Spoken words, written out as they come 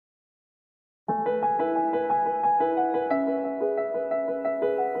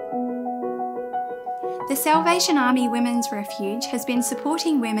The Salvation Army Women's Refuge has been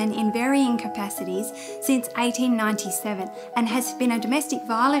supporting women in varying capacities since 1897 and has been a domestic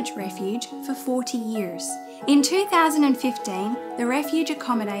violence refuge for 40 years. In 2015, the refuge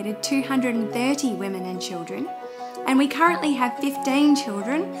accommodated 230 women and children, and we currently have 15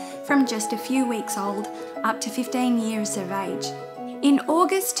 children from just a few weeks old up to 15 years of age. In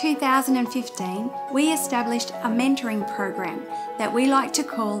August 2015, we established a mentoring program that we like to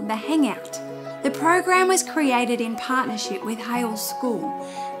call The Hangout. The program was created in partnership with Hale School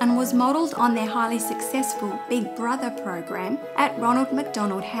and was modelled on their highly successful Big Brother program at Ronald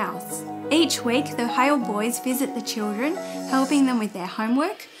McDonald House. Each week, the Hale boys visit the children, helping them with their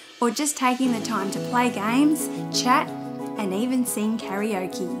homework or just taking the time to play games, chat, and even sing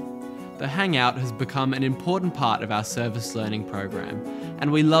karaoke. The Hangout has become an important part of our service learning program,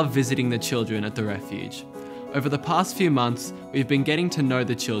 and we love visiting the children at the refuge. Over the past few months, we've been getting to know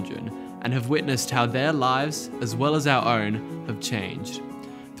the children and have witnessed how their lives, as well as our own, have changed.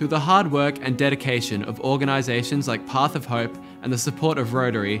 Through the hard work and dedication of organisations like Path of Hope and the support of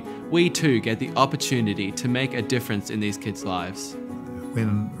Rotary, we too get the opportunity to make a difference in these kids' lives.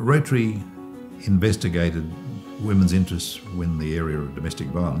 When Rotary investigated women's interests in the area of domestic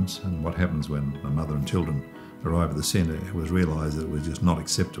violence and what happens when a mother and children arrive at the centre, it was realised that it was just not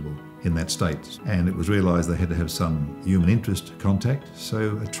acceptable in that state. And it was realised they had to have some human interest contact,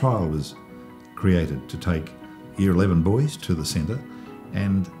 so a trial was created to take Year 11 boys to the centre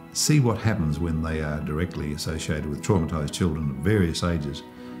and see what happens when they are directly associated with traumatised children of various ages.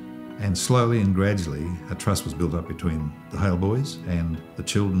 And slowly and gradually a trust was built up between the Hale boys and the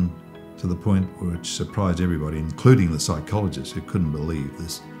children, to the point which surprised everybody, including the psychologists, who couldn't believe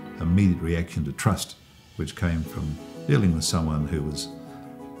this immediate reaction to trust which came from dealing with someone who was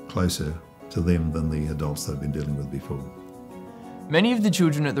closer to them than the adults they'd been dealing with before. Many of the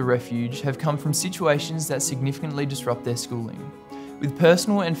children at the refuge have come from situations that significantly disrupt their schooling. With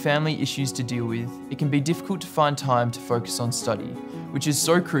personal and family issues to deal with, it can be difficult to find time to focus on study, which is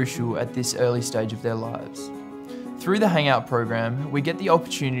so crucial at this early stage of their lives. Through the Hangout program, we get the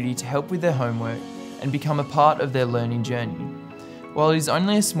opportunity to help with their homework and become a part of their learning journey. While it is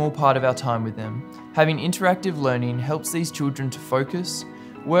only a small part of our time with them, having interactive learning helps these children to focus,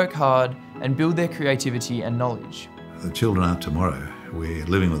 work hard, and build their creativity and knowledge. The children aren't tomorrow. We're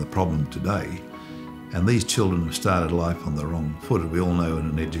living with a problem today, and these children have started life on the wrong foot. We all know in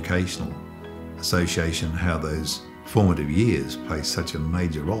an educational association how those formative years play such a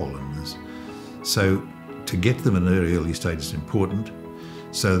major role in this. So to get them in an early stage is important,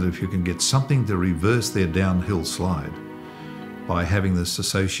 so that if you can get something to reverse their downhill slide by having this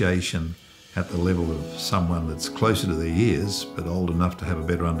association at the level of someone that's closer to their years but old enough to have a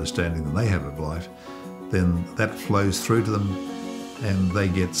better understanding than they have of life, then that flows through to them and they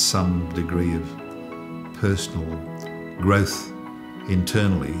get some degree of personal growth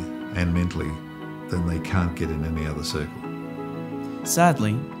internally and mentally than they can't get in any other circle.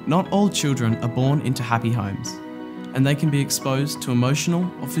 Sadly, not all children are born into happy homes, and they can be exposed to emotional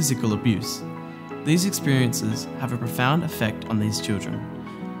or physical abuse. These experiences have a profound effect on these children,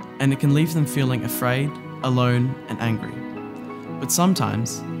 and it can leave them feeling afraid, alone, and angry. But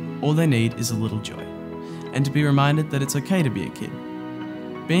sometimes, all they need is a little joy, and to be reminded that it's okay to be a kid.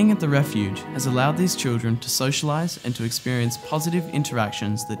 Being at the refuge has allowed these children to socialise and to experience positive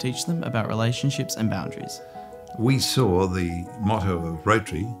interactions that teach them about relationships and boundaries. We saw the motto of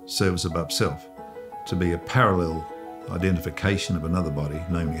Rotary, service above self, to be a parallel identification of another body,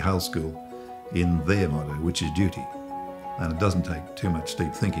 namely Hale School, in their motto, which is duty. And it doesn't take too much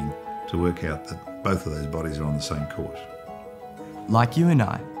deep thinking to work out that both of those bodies are on the same course. Like you and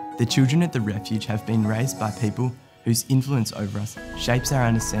I, the children at the refuge have been raised by people whose influence over us shapes our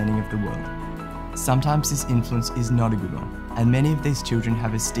understanding of the world. Sometimes this influence is not a good one, and many of these children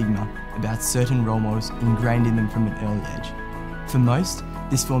have a stigma about certain role models ingrained in them from an early age. For most,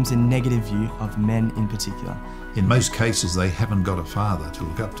 this forms a negative view of men in particular. In most cases, they haven't got a father to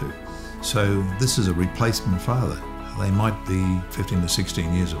look up to. So this is a replacement father. They might be 15 to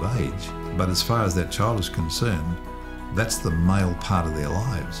 16 years of age, but as far as that child is concerned, that's the male part of their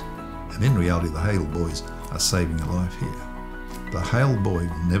lives. And in reality, the Hale boys are saving a life here. The Hale boy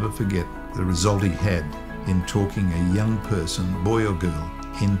will never forget the result he had in talking a young person, boy or girl,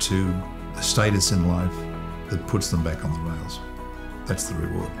 into a status in life that puts them back on the rails. That's the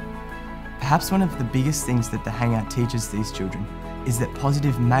reward. Perhaps one of the biggest things that the Hangout teaches these children is that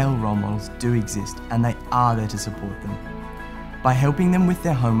positive male role models do exist and they are there to support them. By helping them with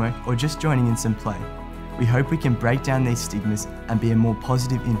their homework or just joining in some play, we hope we can break down these stigmas and be a more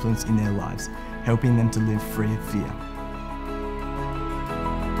positive influence in their lives, helping them to live free of fear.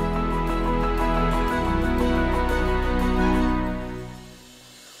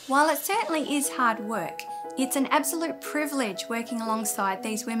 While it certainly is hard work, it's an absolute privilege working alongside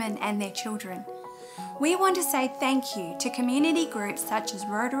these women and their children. We want to say thank you to community groups such as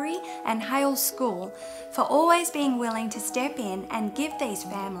Rotary and Hale School for always being willing to step in and give these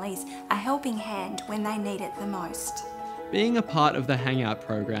families a helping hand when they need it the most. Being a part of the Hangout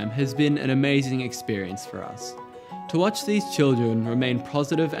program has been an amazing experience for us. To watch these children remain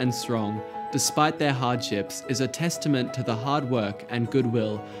positive and strong despite their hardships is a testament to the hard work and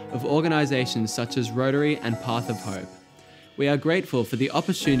goodwill of organisations such as Rotary and Path of Hope. We are grateful for the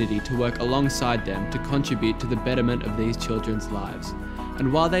opportunity to work alongside them to contribute to the betterment of these children's lives.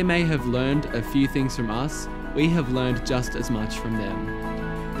 And while they may have learned a few things from us, we have learned just as much from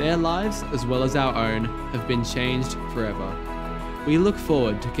them. Their lives, as well as our own, have been changed forever. We look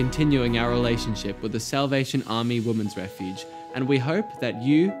forward to continuing our relationship with the Salvation Army Women's Refuge, and we hope that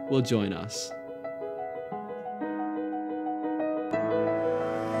you will join us.